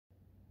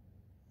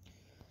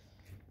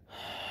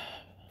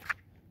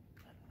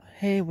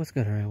Hey, what's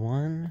good,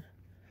 everyone?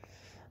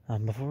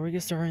 Before we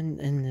get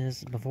started in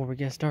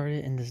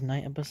this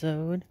night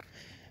episode,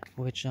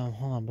 which hold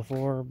on,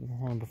 before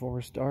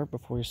we start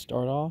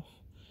off,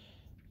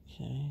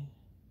 okay,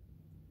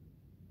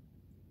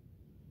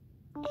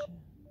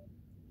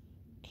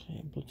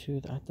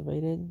 Bluetooth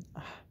activated.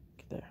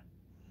 Get there.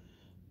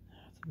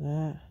 After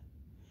that,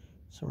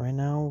 so right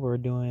now we're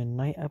doing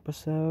night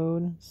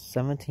episode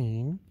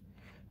 17.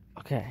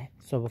 Okay,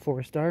 so before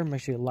we start,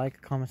 make sure you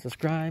like, comment,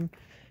 subscribe.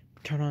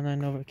 Turn on that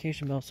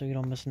notification bell so you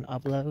don't miss an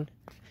upload.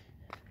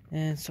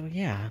 And so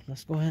yeah,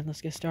 let's go ahead and let's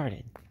get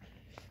started.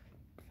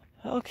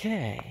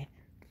 Okay.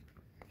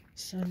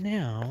 So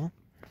now,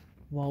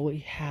 while we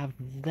have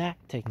that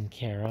taken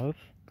care of,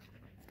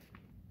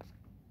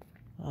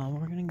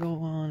 we're gonna go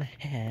on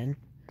ahead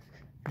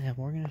and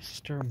we're gonna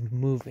start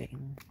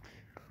moving.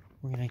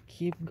 We're gonna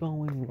keep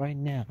going right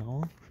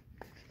now.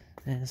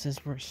 And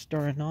since we're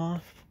starting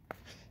off,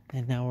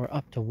 and now we're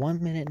up to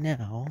 1 minute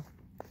now.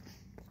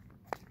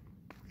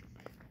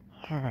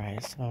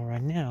 Alright, so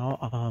right now,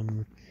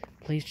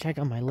 please check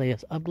out my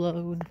latest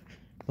upload.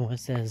 The one that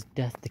says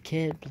Death the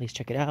Kid, please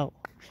check it out.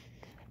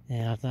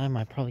 And after that, I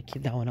might probably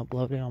keep that one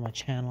uploaded on my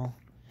channel.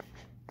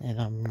 And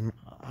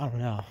I don't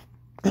know.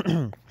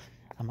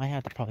 I might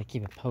have to probably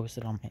keep it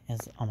posted on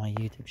my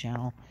YouTube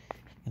channel.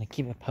 I'm gonna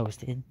keep it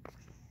posted.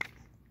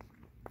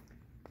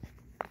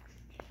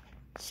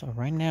 So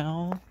right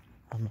now,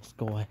 let's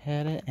go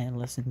ahead and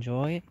let's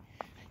enjoy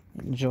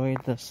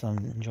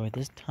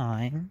this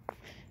time.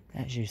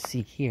 As you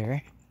see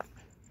here.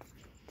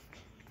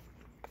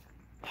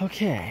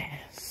 Okay,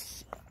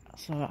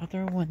 so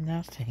after when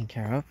that's taken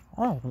care of,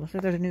 oh, looks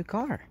like there's a new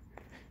car.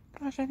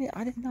 Gosh, I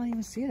did not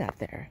even see that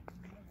there.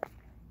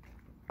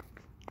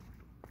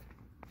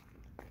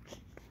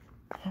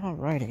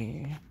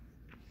 Alrighty.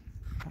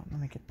 Oh, let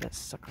me get this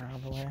sucker out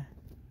of the way.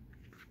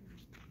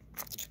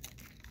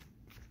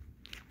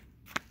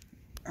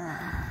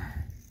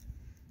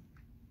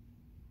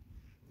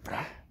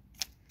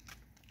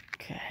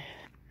 Okay.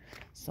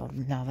 So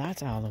now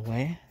that's out of the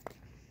way.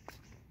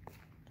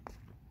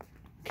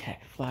 Okay,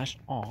 flash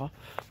off.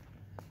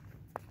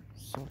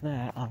 So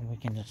that we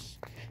can just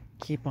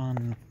keep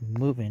on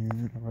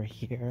moving over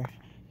here.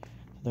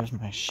 There's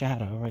my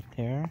shadow right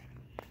there.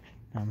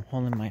 I'm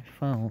holding my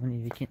phone,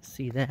 if you can't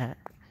see that.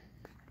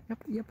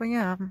 Yep, I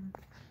am.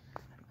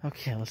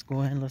 Okay, let's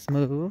go ahead and let's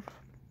move.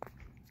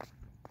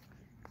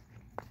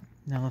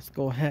 Now let's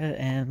go ahead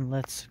and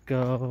let's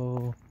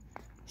go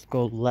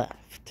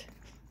left.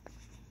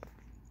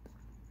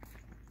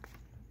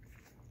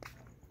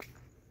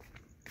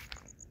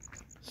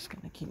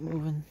 Gonna keep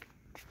moving.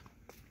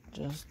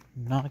 Just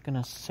not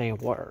gonna say a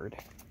word.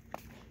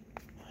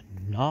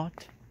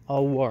 Not a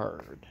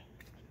word.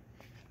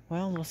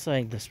 Well, looks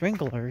like the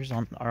sprinklers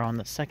are on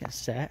the second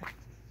set.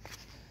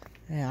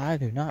 And I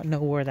do not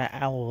know where that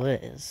owl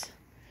is.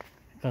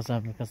 Because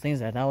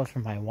things that was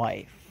from my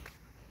wife.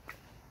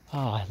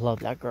 Oh, I love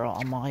that girl,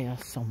 Amaya,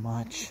 so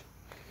much.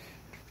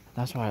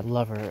 That's why I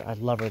love her. I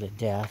love her to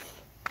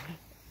death.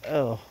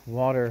 Oh,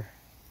 water.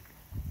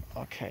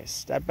 Okay,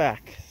 step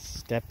back.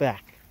 Step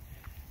back.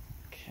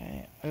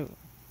 Okay. Oh.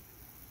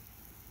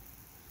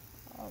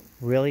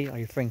 Really? Are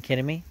you freaking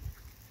kidding me?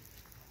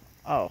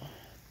 Oh.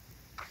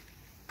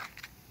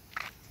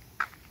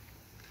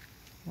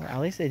 Well, at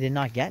least they did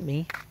not get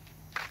me.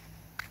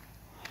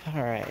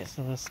 Alright,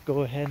 so let's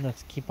go ahead and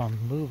let's keep on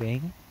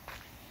moving.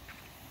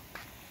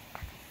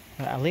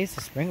 Well, at least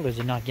the sprinklers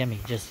did not get me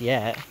just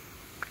yet.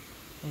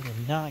 They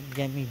did not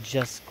get me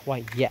just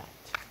quite yet.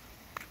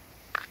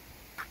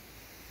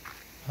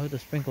 I hope the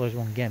sprinklers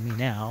won't get me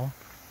now.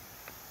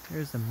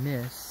 There's a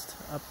mist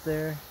up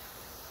there.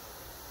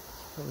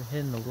 Probably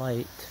hitting the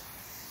light.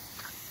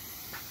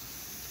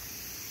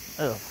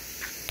 Oh,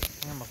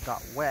 I almost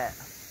got wet.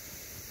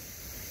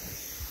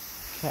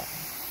 Okay,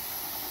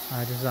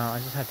 I just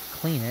have to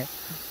clean it.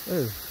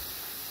 Ooh.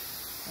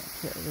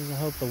 Okay, I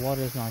hope the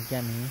water does not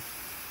get me.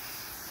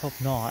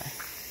 Hope not.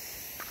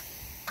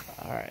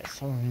 Alright,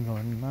 so we're gonna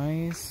go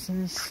nice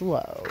and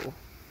slow.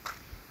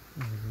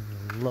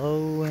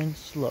 Low and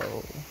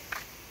slow.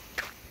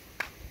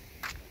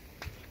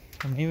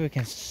 Or maybe we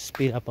can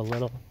speed up a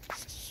little.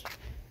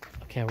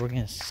 Okay, we're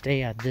gonna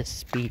stay at this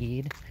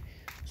speed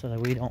so that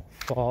we don't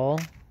fall.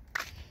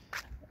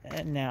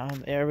 And now,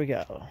 there we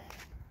go.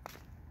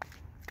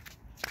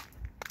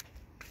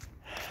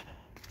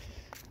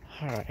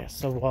 Alright,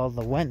 so while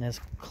the wetness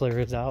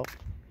clears out.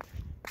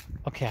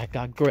 Okay, I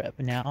got grip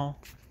now.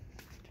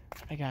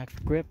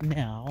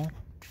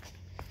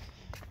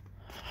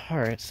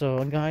 Alright,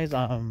 so guys,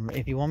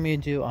 if you want me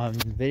to do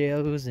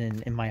videos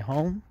in my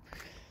home,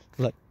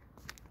 like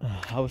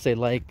I would say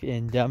like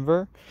in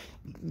Denver,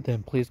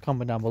 then please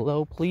comment down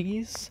below,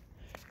 please.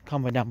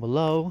 Comment down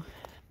below.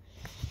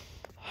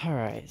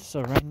 Alright,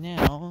 so right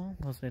now,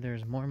 let's say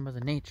there's more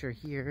Mother Nature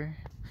here.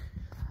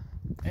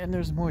 And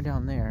there's more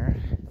down there.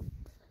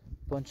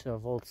 Bunch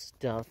of old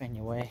stuff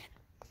anyway.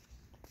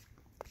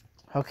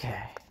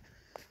 Okay.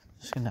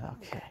 Just gonna,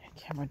 okay,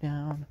 camera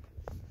down.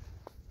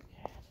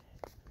 Okay.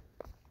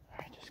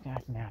 Alright, just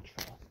got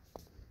natural.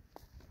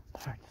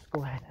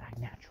 go ahead and act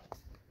natural.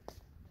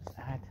 Just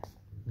act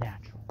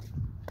natural.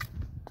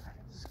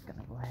 Alright, just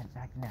gonna go ahead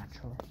and act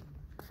natural.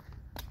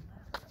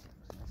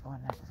 Just go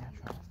ahead and act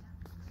natural.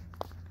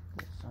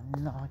 So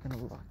I'm not gonna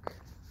look.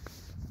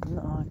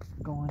 Not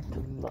going to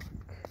look.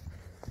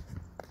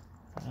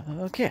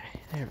 Okay,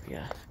 there we go.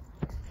 Alright.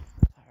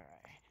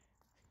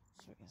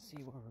 So we can see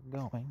where we're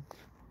going.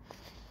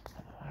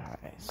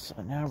 Alright,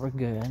 so now we're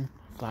good.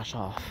 Flash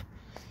off.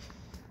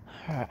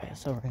 Alright,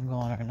 so we're gonna go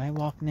on our night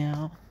walk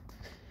now.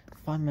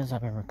 5 minutes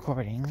I've been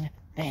recording.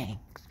 Dang.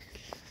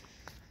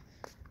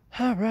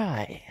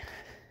 Alright.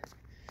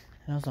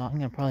 And also, I'm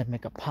gonna probably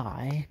make a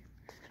pie.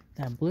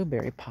 That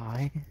blueberry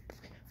pie,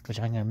 which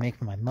I'm gonna make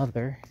for my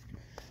mother.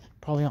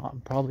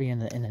 Probably in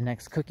the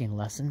next cooking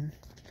lesson.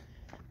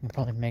 I'm gonna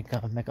probably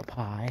make a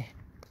pie.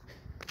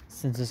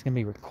 Since it's gonna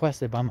be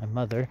requested by my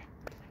mother.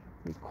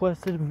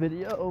 Requested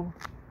video.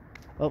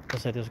 Oh,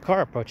 looks like there's a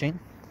car approaching.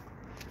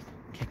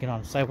 Can't get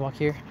on the sidewalk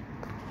here.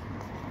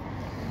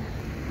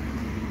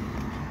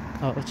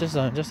 Oh, it's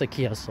just a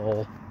Kia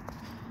Soul.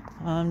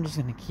 I'm just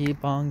gonna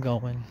keep on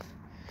going.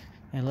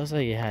 And it looks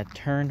like it had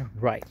turned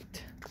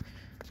right.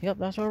 Yep,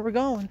 that's where we're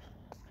going.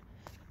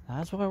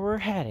 That's where we're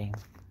heading.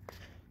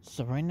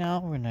 So right now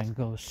we're gonna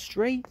go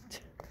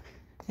straight.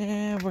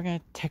 And we're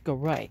gonna take a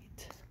right.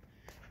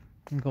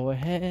 And go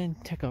ahead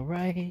and take a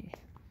right.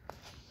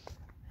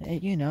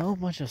 And, you know, a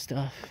bunch of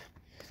stuff.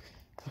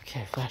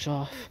 Okay, flash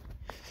off.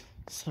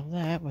 So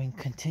that we can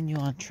continue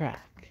on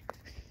track.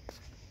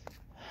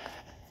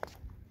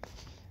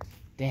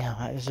 Damn,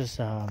 I just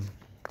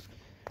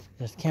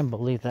can't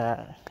believe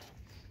that.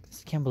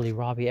 Just can't believe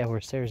Robbie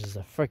Edward Sayers is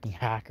a freaking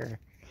hacker.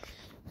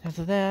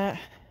 After that,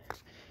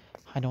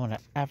 I don't want to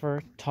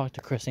ever talk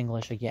to Chris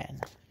English again.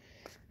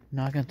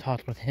 Not gonna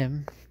talk with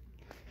him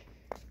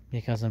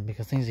because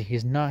things that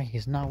he's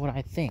not what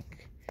I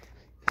think.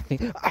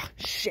 Ah,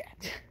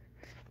 shit.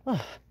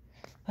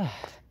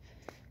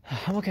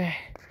 I'm okay.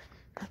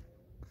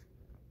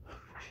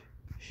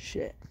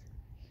 Shit.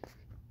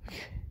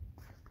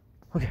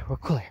 Okay, we're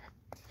clear.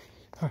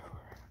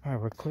 Alright,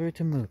 we're clear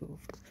to move.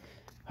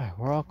 Alright,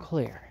 we're all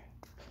clear.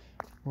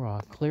 We're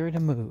all clear to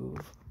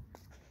move.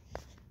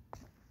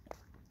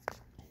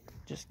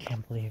 Just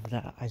can't believe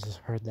that I just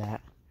heard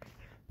that.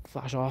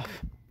 Flash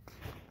off.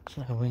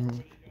 So that we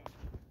can...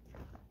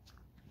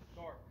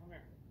 Door, come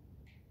here.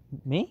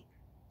 Me?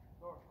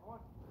 Door, come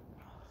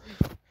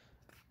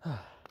on.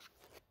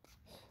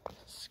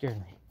 Scared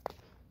me.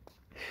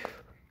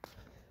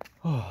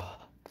 Oh,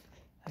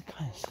 that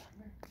kind of...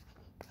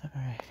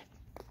 Alright.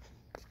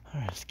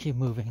 Alright, let's keep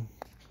moving.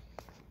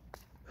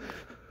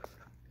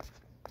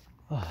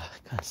 Oh,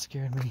 that kind of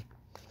scared me.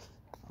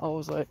 I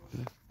was like,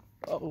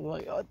 I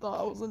thought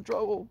I was in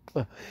trouble.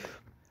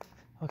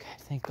 Okay,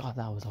 thank God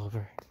that was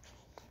over.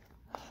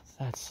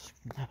 That's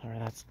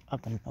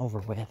up and over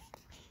with.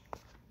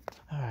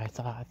 Alright,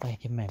 I thought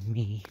he meant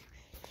me.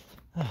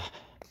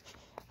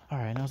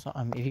 Alright, now so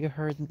if you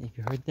heard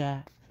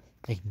that,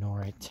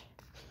 ignore it.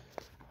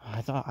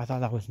 I thought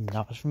that was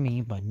for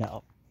me, but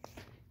no.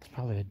 It's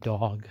probably a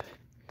dog.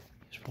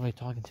 He's probably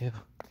talking to.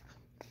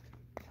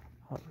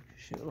 Oh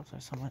shoot, it looks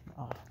like someone.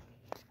 Oh,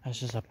 that's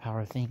just a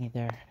power thingy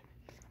there.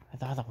 I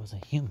thought that was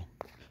a human.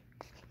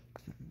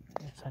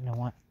 I didn't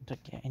want to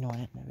get anyone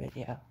in the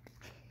video.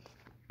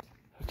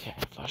 Okay,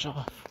 flash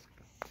off.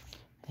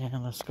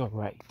 And let's go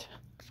right.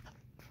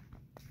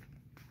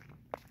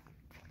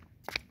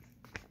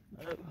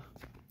 Oh.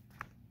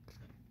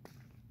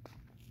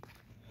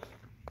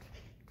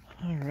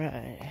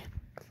 Alright.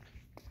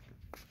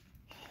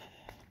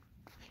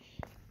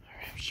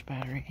 Average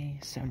battery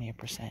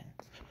 78%.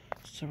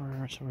 So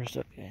we're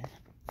still good.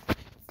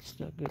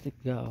 Still good to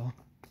go.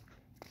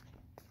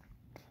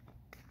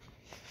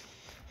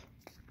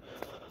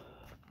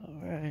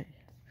 Alright.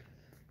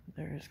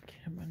 There's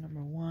camera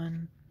number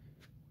 1,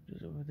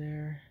 which is over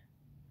there.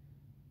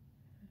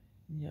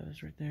 Yeah,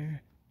 it's right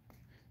there.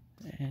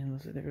 And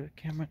looks like there's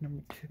camera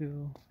number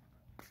 2.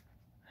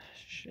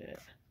 Shit.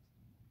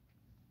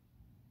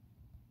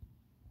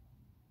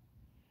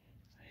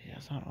 Yeah,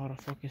 it's on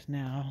autofocus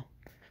now.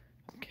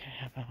 Okay, I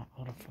have it on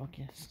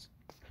autofocus.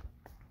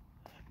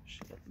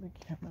 Shit, the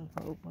camera's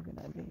looking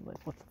at me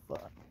like, what the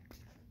fuck?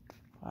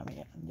 I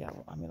mean, yeah,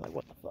 like,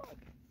 what the fuck?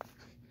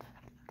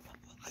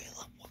 I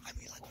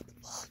mean, like, what the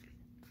fuck?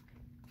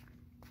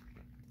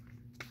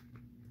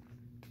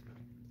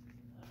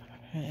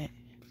 Alright.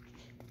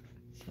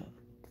 So,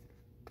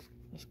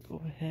 let's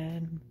go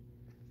ahead.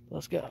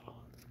 Let's go.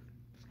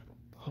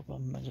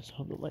 I just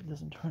hope the light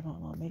doesn't turn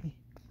on me.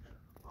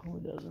 Hope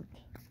it doesn't.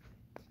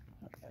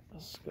 Alright,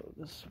 let's go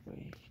this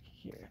way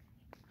here.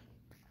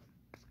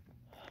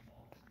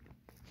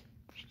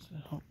 Just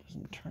hope it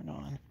doesn't turn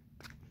on.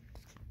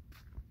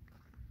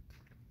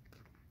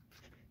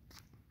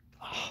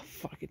 Oh,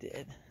 fuck, it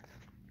did.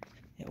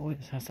 It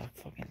always has to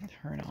fucking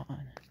turn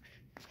on.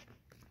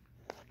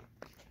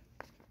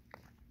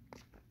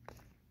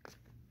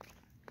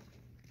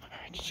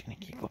 Alright, just gonna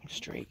keep going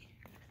straight.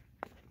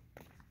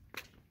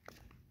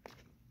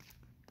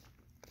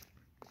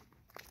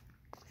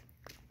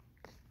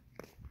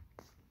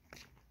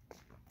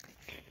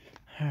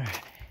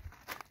 Alright.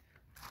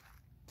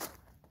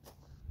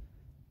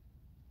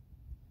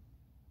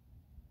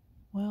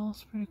 Well,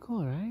 it's pretty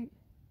cool, right?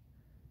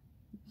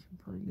 You can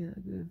probably get a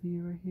good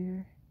view right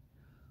here.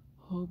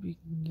 Hope you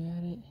can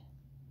get it.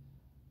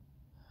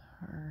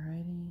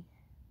 Alrighty.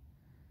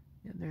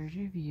 Yeah, there's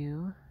your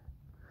view.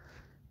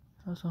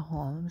 Also,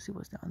 hold on, let me see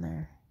what's down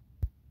there.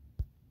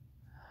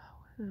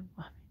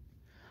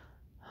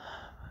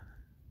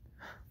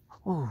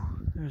 Oh,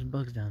 there's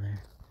bugs down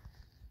there.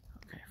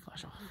 Okay,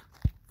 flash off.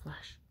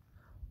 Flash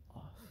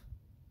off.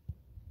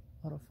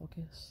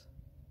 Autofocus.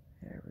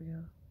 There we go.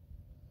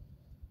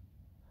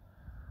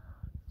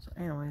 So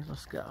anyways,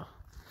 let's go.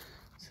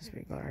 Since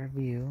we got our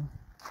view,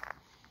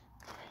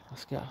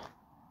 let's go.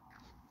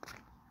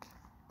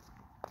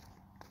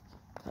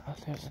 Oh,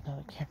 there's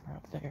another camera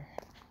up there.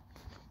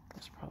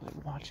 It's probably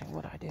watching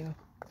what I do.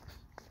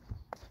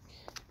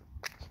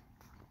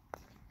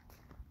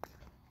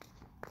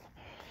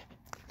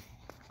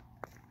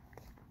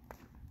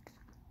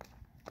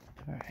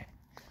 Alright,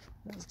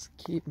 let's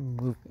keep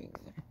moving.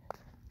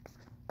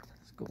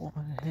 Let's go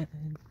on ahead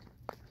and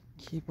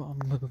keep on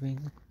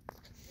moving.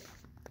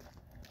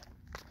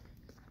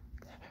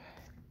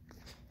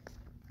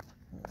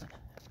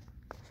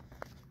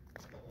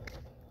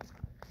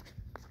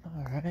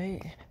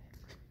 Alright,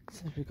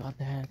 since we got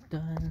that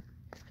done,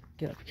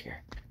 get up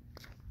here.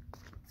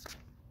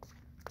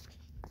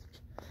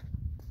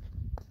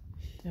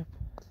 Yep.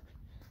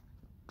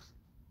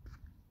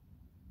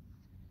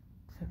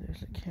 And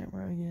there's the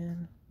camera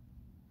again.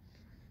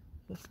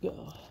 Let's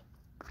go.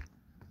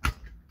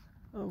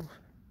 Oh,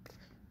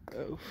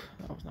 that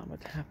was not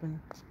meant to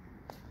happen.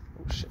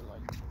 Oh shit,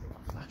 like,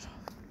 flash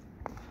off.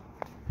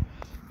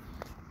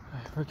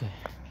 Alright, we're good.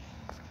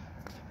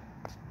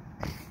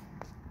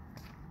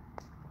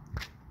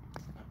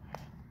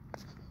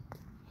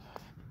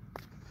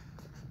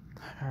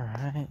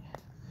 Alright,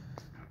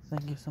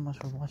 thank you so much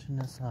for watching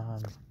this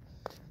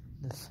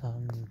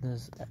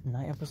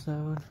night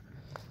episode.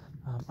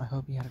 I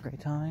hope you had a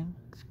great time,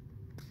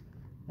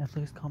 and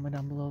please comment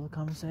down below in the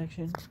comment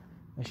section.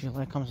 Make sure you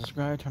like, comment,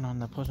 subscribe, turn on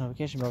the post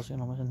notification bell so you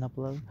don't miss an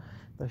upload.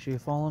 Make sure you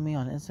follow me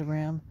on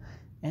Instagram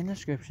and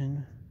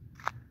description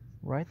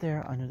right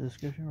there under the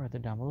description right there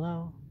down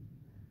below.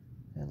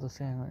 It looks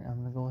like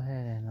I'm gonna go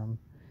ahead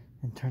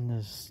and turn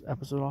this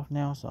episode off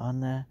now. So on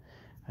that,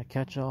 I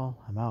catch y'all.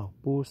 I'm out.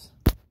 Boost.